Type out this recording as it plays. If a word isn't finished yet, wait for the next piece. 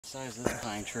Size of this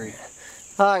pine tree.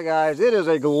 Hi guys, it is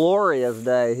a glorious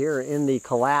day here in the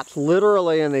collapse,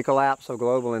 literally in the collapse of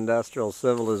global industrial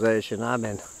civilization. I've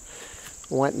been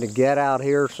wanting to get out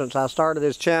here since I started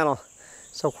this channel.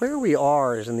 So where we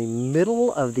are is in the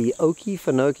middle of the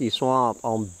Okefenokee swamp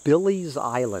on Billy's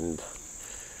Island.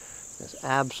 This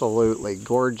absolutely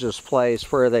gorgeous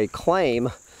place where they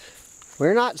claim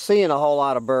we're not seeing a whole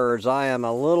lot of birds. I am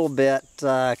a little bit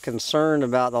concerned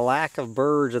about the lack of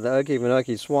birds in the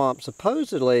Okefenokee swamp.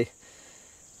 Supposedly,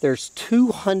 there's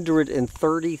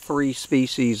 233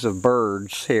 species of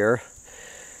birds here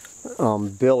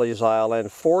on Billy's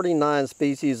Island, 49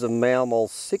 species of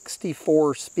mammals,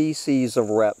 64 species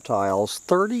of reptiles,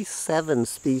 37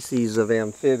 species of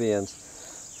amphibians,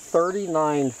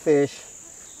 39 fish,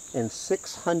 and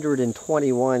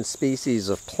 621 species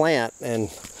of plant.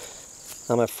 And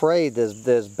I'm afraid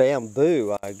there's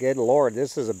bamboo. Good Lord,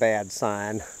 this is a bad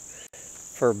sign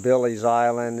for Billy's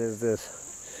Island, is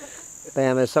this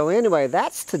bamboo. So anyway,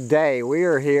 that's today. We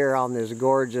are here on this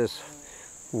gorgeous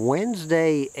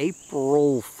Wednesday,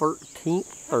 April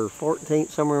 13th or 14th,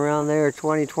 somewhere around there,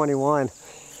 2021.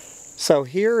 So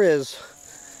here is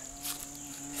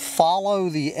follow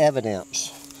the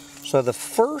evidence. So the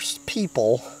first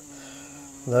people,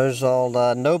 those old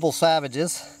noble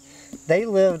savages, they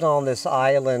lived on this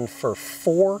island for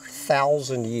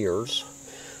 4,000 years.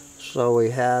 So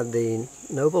we had the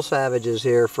noble savages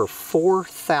here for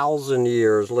 4,000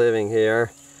 years living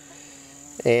here.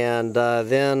 And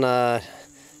then I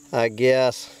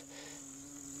guess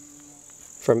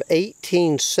from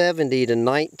 1870 to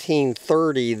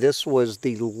 1930, this was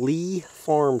the Lee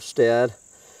farmstead.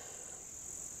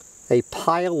 A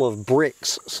pile of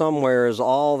bricks somewhere is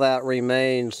all that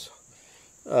remains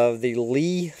of the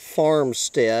Lee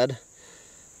farmstead.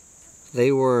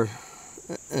 They were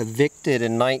evicted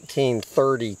in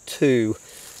 1932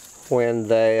 when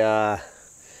they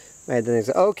made the things.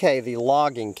 Okay, the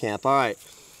logging camp. All right,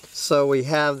 so we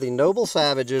have the noble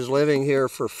savages living here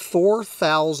for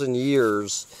 4,000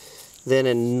 years. Then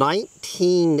in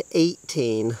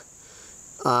 1918,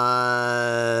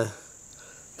 the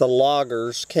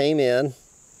loggers came in.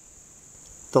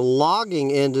 The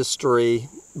logging industry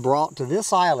brought to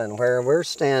this island where we're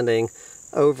standing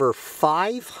over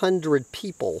 500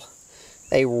 people,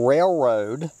 a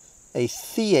railroad, a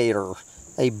theater,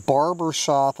 a barber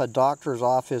shop, a doctor's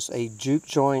office, a juke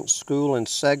joint, school, and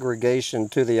segregation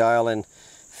to the island.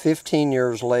 15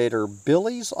 years later,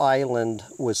 Billy's Island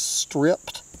was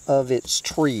stripped of its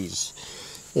trees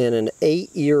in an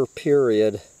 8-year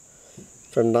period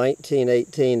from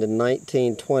 1918 to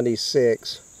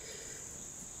 1926.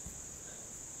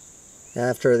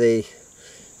 After the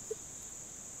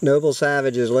noble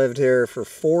savages lived here for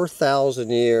 4,000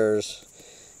 years,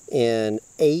 in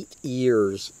 8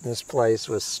 years this place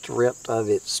was stripped of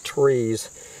its trees.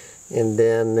 And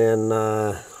then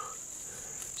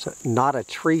so not a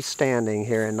tree standing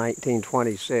here in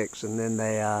 1926, and then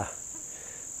they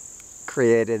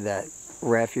created that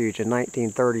refuge in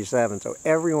 1937. So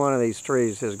every one of these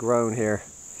trees has grown here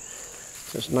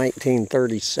since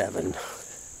 1937.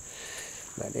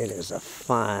 But it is a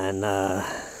fine,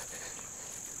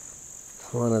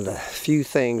 one of the few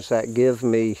things that give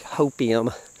me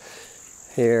hopium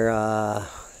here.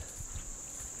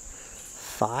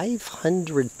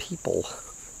 500 people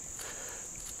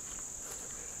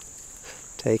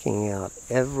taking out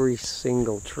every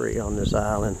single tree on this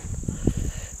island.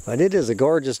 But it is a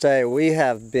gorgeous day. We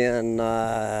have been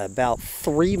about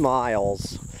 3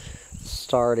 miles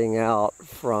starting out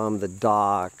from the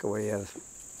dock. We have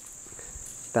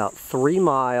about 3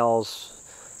 miles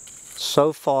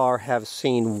so far, have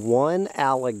seen one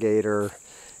alligator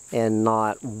and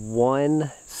not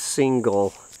one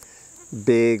single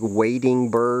big wading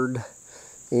bird.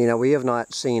 You know, we have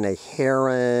not seen a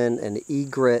heron, an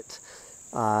egret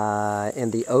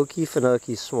in the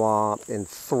Okefenokee swamp in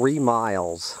 3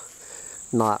 miles.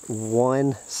 Not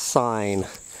one sign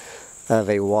of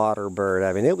a water bird.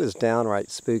 I mean, it was downright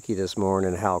spooky this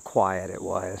morning how quiet it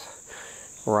was.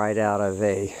 Right out of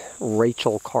a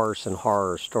Rachel Carson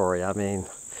horror story. I mean,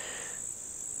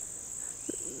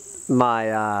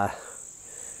 my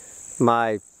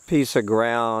piece of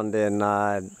ground in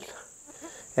at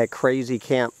Crazy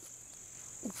Crane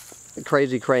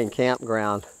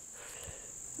Campground,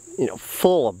 you know,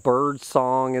 full of bird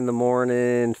song in the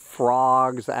morning,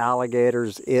 frogs,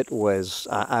 alligators. It was,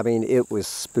 I mean, it was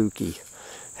spooky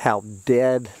how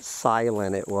dead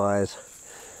silent it was.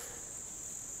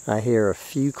 I hear a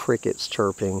few crickets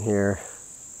chirping here.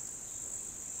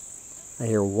 I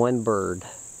hear one bird.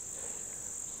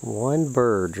 One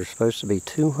bird. There's supposed to be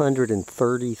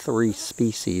 233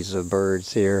 species of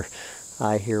birds here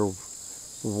I hear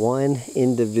one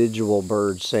individual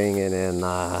bird singing, and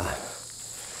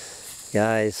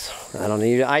guys,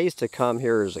 I used to come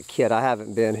here as a kid. I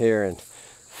haven't been here in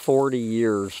 40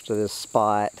 years to this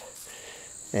spot,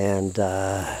 and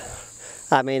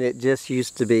I mean, it just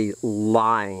used to be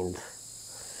lined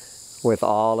with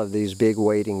all of these big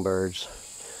wading birds.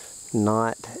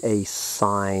 Not a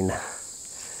sign.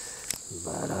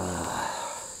 But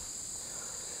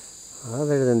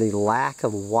other than the lack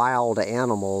of wild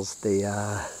animals, it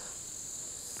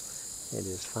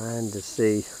is fine to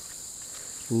see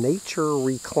nature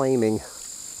reclaiming.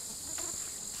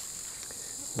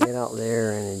 Get out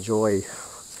there and enjoy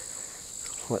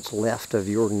what's left of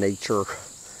your nature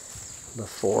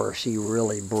before she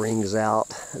really brings out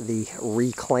the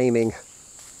reclaiming.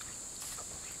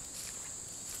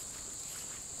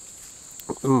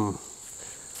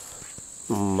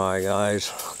 My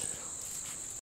guys.